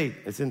number 8.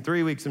 It's in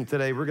 3 weeks from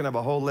today. We're gonna have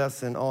a whole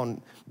lesson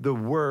on the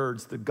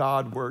words, the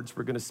God words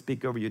we're gonna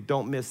speak over you.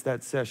 Don't miss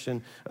that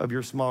session of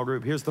your small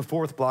group. Here's the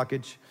fourth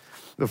blockage.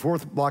 The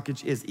fourth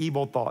blockage is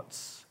evil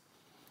thoughts.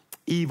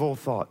 Evil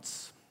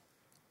thoughts.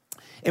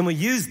 And we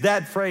use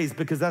that phrase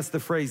because that's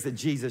the phrase that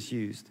Jesus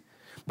used.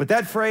 But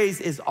that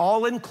phrase is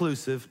all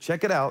inclusive,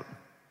 check it out,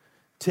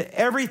 to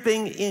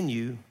everything in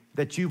you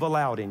that you've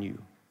allowed in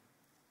you.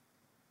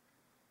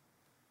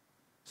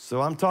 So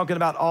I'm talking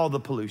about all the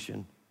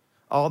pollution,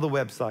 all the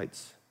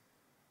websites,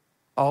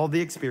 all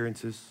the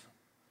experiences,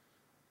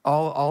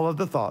 all of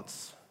the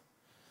thoughts,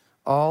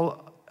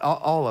 all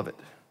of it,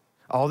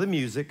 all the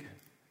music.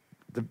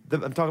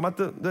 I'm talking about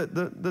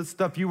the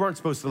stuff you weren't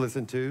supposed to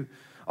listen to,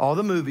 all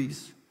the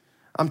movies.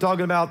 I'm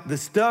talking about the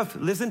stuff,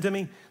 listen to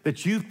me,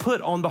 that you've put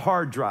on the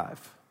hard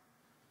drive.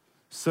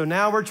 So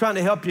now we're trying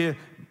to help you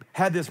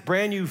have this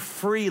brand new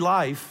free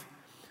life,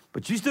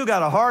 but you still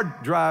got a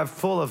hard drive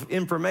full of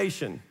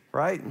information.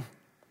 Right?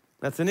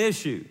 That's an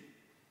issue.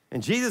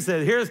 And Jesus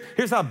said,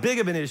 here's how big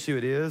of an issue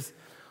it is.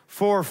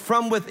 For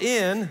from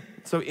within,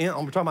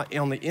 I'm talking about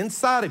on the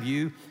inside of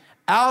you,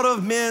 out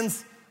of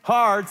men's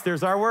hearts,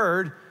 there's our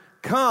word,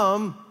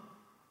 come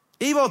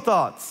evil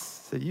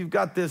thoughts. So you've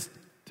got this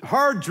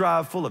hard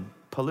drive full of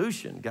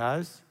pollution,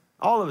 guys.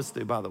 All of us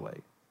do, by the way.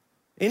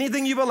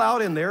 Anything you've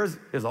allowed in there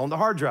is on the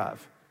hard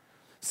drive.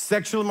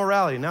 Sexual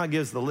immorality, now it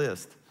gives the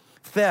list.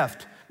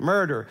 Theft,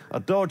 murder,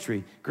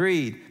 adultery,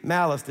 greed,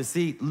 malice,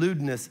 deceit,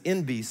 lewdness,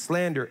 envy,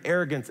 slander,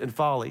 arrogance, and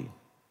folly.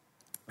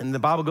 And the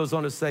Bible goes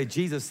on to say,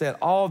 Jesus said,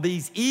 all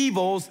these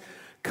evils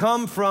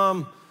come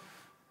from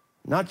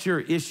not your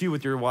issue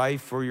with your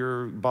wife or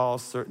your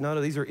boss.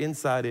 No, these are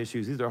inside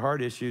issues. These are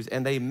heart issues,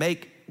 and they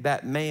make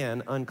that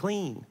man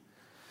unclean.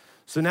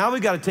 So now we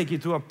got to take you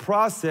through a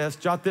process.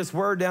 Jot this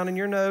word down in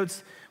your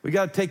notes. We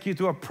got to take you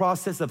through a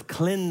process of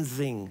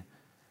cleansing.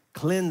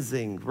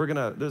 Cleansing.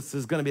 This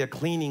is gonna be a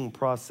cleaning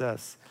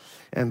process.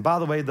 And by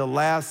the way, the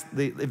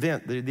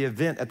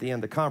event at the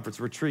end, the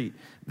conference retreat,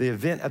 the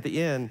event at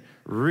the end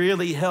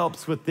really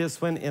helps with this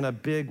one in a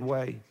big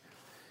way.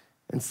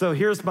 And so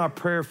here's my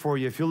prayer for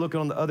you. If you're looking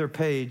on the other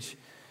page,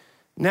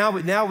 now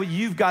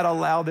you've got to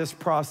allow this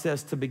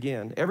process to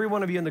begin. Every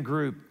one of you in the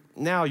group,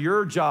 now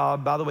your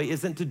job, by the way,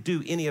 isn't to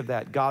do any of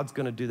that. God's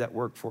gonna do that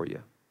work for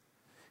you.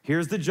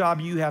 Here's the job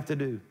you have to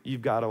do.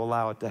 You've got to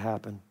allow it to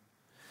happen.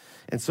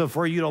 And so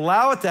for you to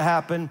allow it to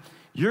happen,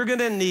 you're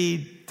gonna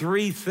need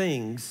 3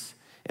 things.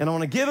 And I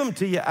wanna give them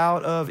to you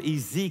out of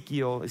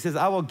Ezekiel. It says,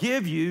 I will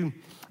give you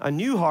a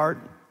new heart,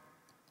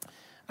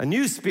 a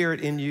new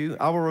spirit in you.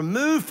 I will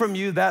remove from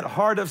you that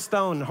heart of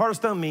stone. Heart of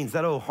stone means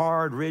that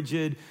hard,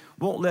 rigid,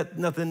 won't let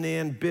nothing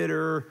in,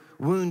 bitter,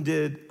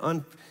 wounded,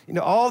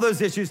 all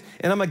those issues.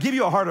 And I'm gonna give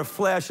you a heart of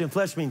flesh, and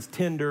flesh means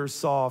tender,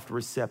 soft,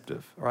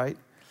 receptive, right?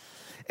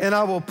 And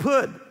I will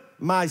put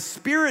my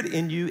spirit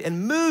in you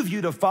and move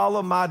you to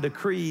follow my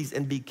decrees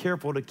and be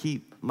careful to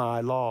keep my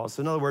laws.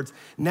 So in other words,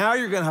 now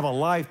you're gonna have a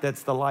life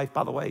that's the life,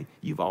 by the way,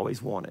 you've always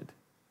wanted.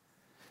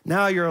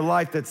 Now you're a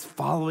life that's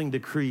following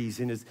decrees,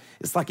 and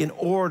it's like in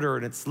order,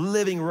 and it's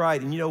living right.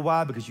 And you know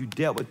why? Because you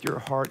dealt with your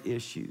heart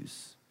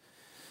issues.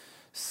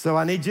 So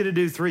I need you to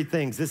do 3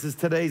 things. This is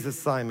today's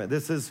assignment.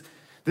 This is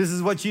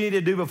what you need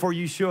to do before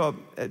you show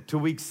up to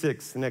week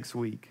 6 next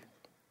week.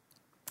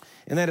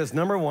 And that is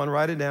number one,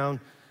 write it down.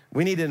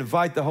 We need to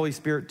invite the Holy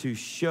Spirit to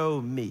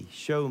show me,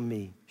 show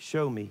me,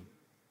 show me,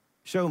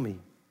 show me.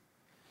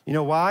 You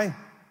know why?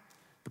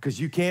 Because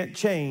you can't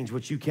change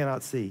what you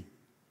cannot see.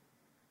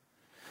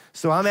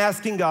 So I'm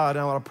asking God,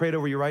 and I want to pray it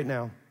over you right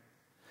now.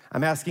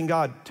 I'm asking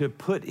God to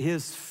put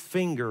his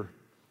finger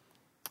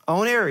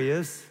on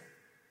areas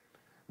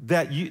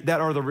that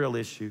are the real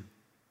issue.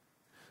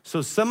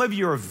 So some of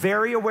you are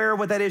very aware of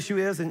what that issue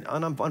is, and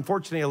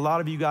unfortunately, a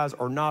lot of you guys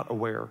are not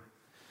aware.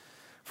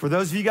 For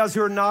those of you guys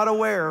who are not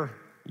aware,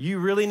 you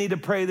really need to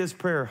pray this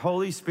prayer.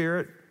 Holy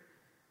Spirit,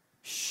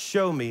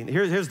 show me. And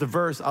here's the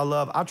verse I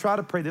love. I try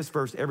to pray this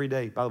verse every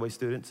day, by the way,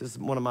 students. This is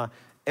one of my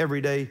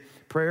everyday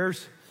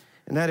prayers.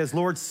 And that is,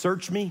 Lord,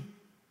 search me,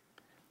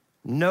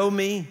 know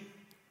me,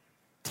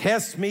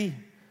 test me,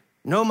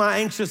 know my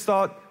anxious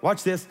thought.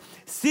 Watch this.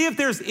 See if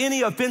there's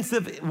any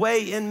offensive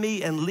way in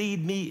me and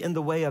lead me in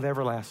the way of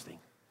everlasting.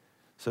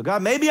 So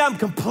God, maybe I'm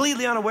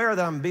completely unaware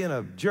that I'm being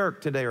a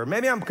jerk today, or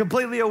maybe I'm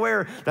completely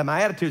aware that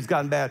my attitude's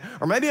gotten bad,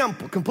 or maybe I'm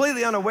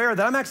completely unaware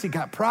that I'm actually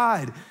got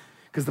pride,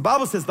 because the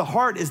Bible says the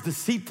heart is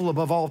deceitful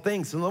above all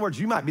things. So in other words,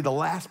 you might be the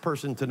last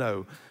person to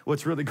know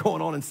what's really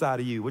going on inside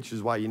of you, which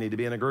is why you need to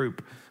be in a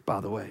group,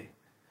 by the way.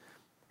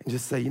 And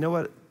just say, you know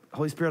what,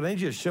 Holy Spirit, I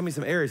need you to show me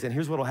some areas, and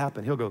here's what'll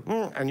happen. He'll go,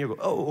 and you'll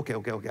go, oh, okay,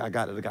 I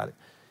got it.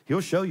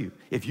 He'll show you.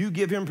 If you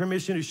give him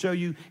permission to show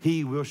you,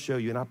 he will show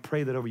you. And I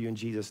pray that over you in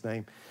Jesus'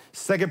 name.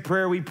 Second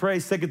prayer we pray,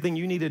 second thing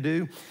you need to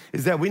do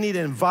is that we need to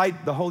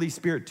invite the Holy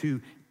Spirit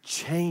to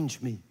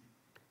change me.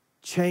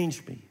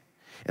 Change me.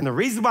 And the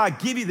reason why I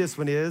give you this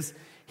one is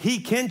he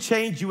can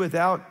change you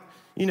without,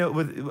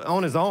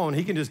 on his own.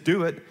 He can just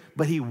do it,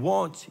 but he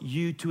wants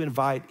you to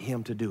invite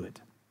him to do it.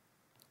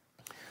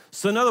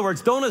 So in other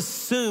words, don't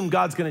assume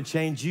God's gonna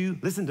change you.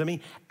 Listen to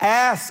me.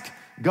 Ask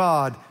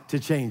God to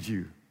change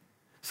you.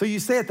 So you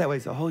say it that way.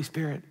 So Holy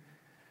Spirit,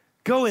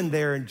 go in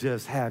there and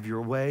just have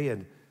your way.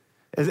 And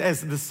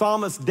as the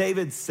psalmist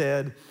David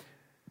said,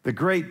 the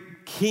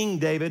great King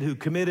David who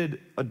committed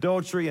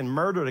adultery and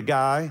murdered a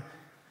guy,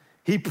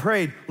 he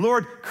prayed,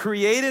 Lord,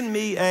 create in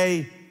me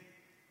a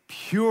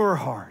pure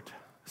heart.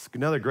 It's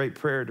another great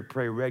prayer to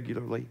pray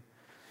regularly.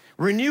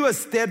 Renew a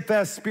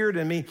steadfast spirit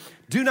in me.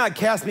 Do not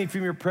cast me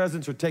from your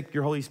presence or take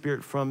your Holy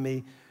Spirit from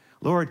me.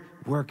 Lord,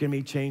 work in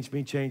me, change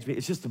me, change me.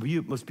 It's just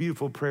the most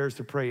beautiful prayers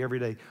to pray every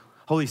day.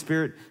 Holy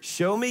Spirit,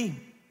 show me.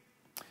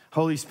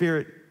 Holy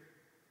Spirit,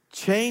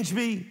 change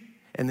me.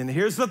 And then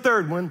here's the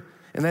third one,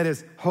 and that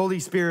is, Holy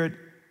Spirit,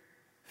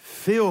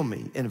 fill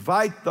me.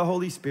 Invite the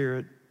Holy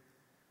Spirit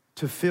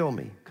to fill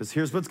me. Because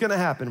here's what's gonna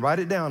happen. Write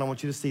it down. I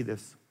want you to see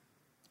this.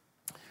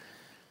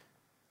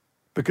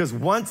 Because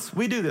once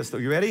we do this, though,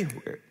 you ready?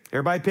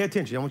 Everybody pay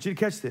attention. I want you to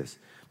catch this.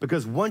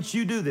 Because once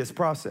you do this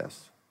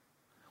process,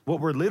 what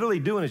we're literally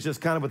doing is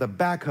just kind of with a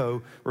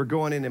backhoe, we're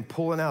going in and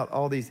pulling out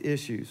all these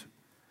issues.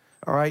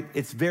 All right?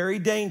 It's very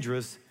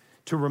dangerous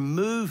to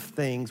remove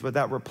things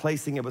without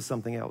replacing it with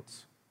something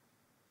else.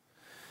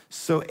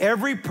 So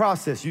every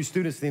process, you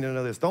students need to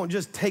know this. Don't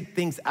just take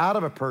things out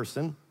of a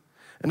person.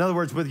 In other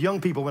words, with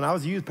young people, when I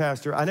was a youth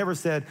pastor, I never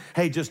said,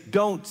 hey, just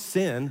don't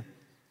sin.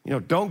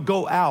 Don't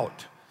go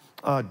out.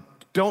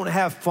 Don't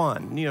have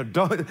fun.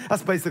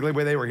 That's basically the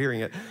way they were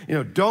hearing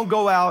it. Don't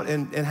go out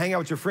and hang out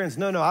with your friends.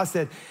 No, I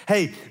said,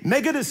 hey,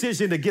 make a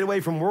decision to get away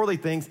from worldly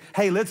things.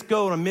 Hey, let's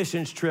go on a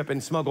missions trip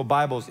and smuggle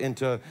Bibles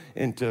into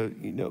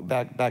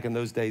back in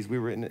those days, we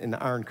were in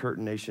the Iron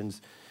Curtain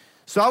nations.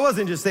 So I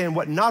wasn't just saying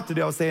what not to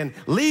do. I was saying,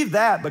 leave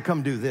that, but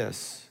come do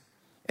this.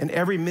 And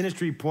every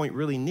ministry point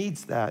really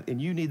needs that,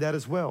 and you need that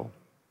as well.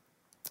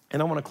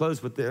 And I want to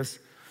close with this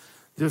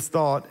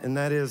thought, and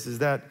that is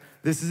that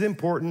this is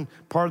important.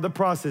 Part of the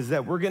process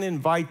that we're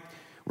going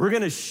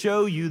to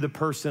show you the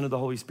person of the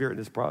Holy Spirit in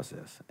this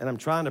process. And I'm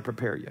trying to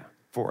prepare you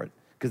for it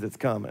because it's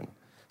coming.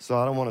 So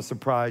I don't want to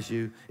surprise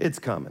you. It's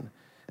coming.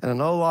 And I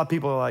know a lot of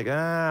people are like,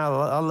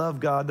 I love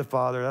God the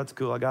Father. That's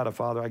cool. I got a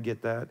Father. I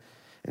get that.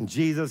 And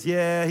Jesus,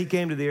 yeah, he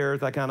came to the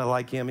earth. I kind of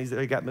like him.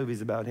 He got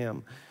movies about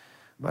him.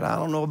 But I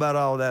don't know about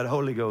all that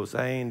Holy Ghost.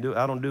 I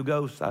don't do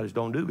ghosts. I just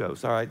don't do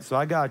ghosts. All right, so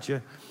I got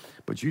you.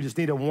 But you just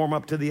need to warm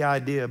up to the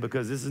idea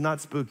because this is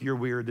not spooky or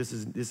weird. This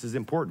is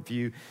important for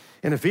you.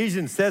 And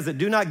Ephesians says that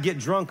do not get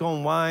drunk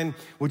on wine,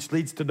 which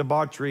leads to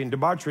debauchery. And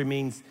debauchery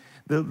means,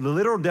 the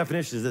literal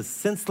definition is a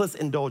senseless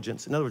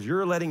indulgence. In other words,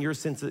 you're letting your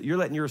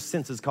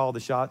senses call the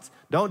shots.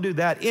 Don't do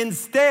that.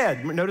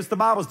 Instead, notice the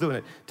Bible's doing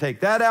it. Take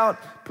that out,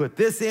 put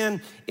this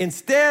in.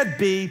 Instead,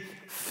 be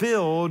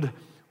filled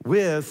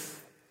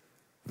with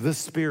the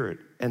Spirit.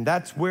 And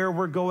that's where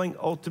we're going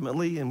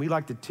ultimately. And we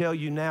like to tell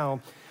you now,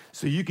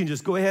 so you can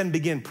just go ahead and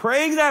begin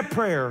praying that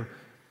prayer.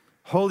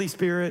 Holy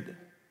Spirit,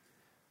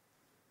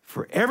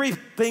 for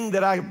everything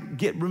that I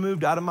get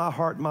removed out of my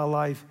heart and my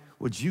life,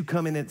 would you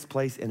come in its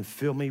place and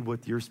fill me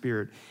with your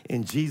Spirit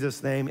in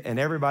Jesus' name? And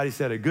everybody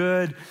said a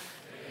good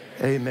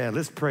amen.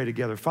 Let's pray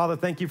together. Father,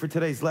 thank you for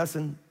today's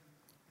lesson.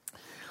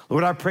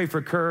 Lord, I pray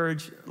for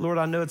courage. Lord,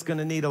 I know it's going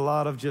to need a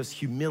lot of just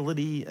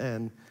humility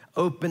and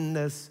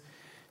openness,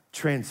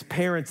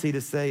 transparency to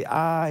say,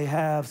 I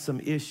have some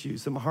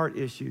issues, some heart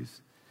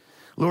issues.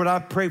 Lord, I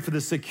pray for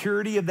the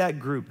security of that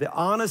group, the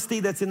honesty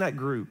that's in that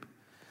group,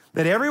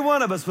 that every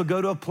one of us would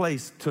go to a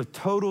place to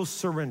total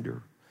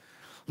surrender.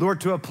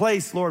 Lord, to a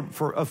place, Lord,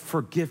 of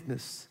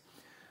forgiveness,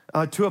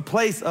 to a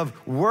place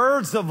of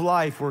words of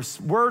life where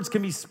words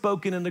can be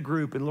spoken in the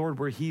group, and Lord,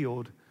 we're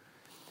healed.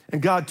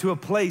 And God, to a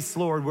place,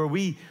 Lord, where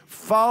we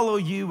follow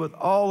you with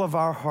all of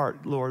our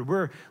heart, Lord.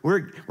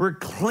 We're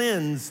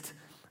cleansed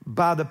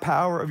by the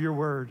power of your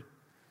word.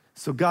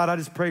 So God, I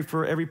just pray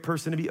for every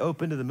person to be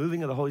open to the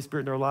moving of the Holy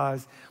Spirit in their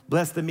lives.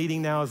 Bless the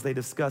meeting now as they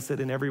discuss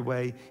it in every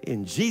way.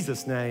 In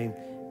Jesus' name,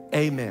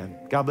 amen.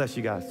 God bless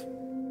you guys.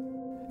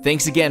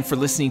 Thanks again for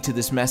listening to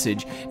this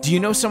message. Do you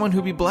know someone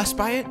who'd be blessed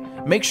by it?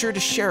 Make sure to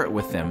share it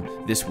with them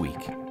this week.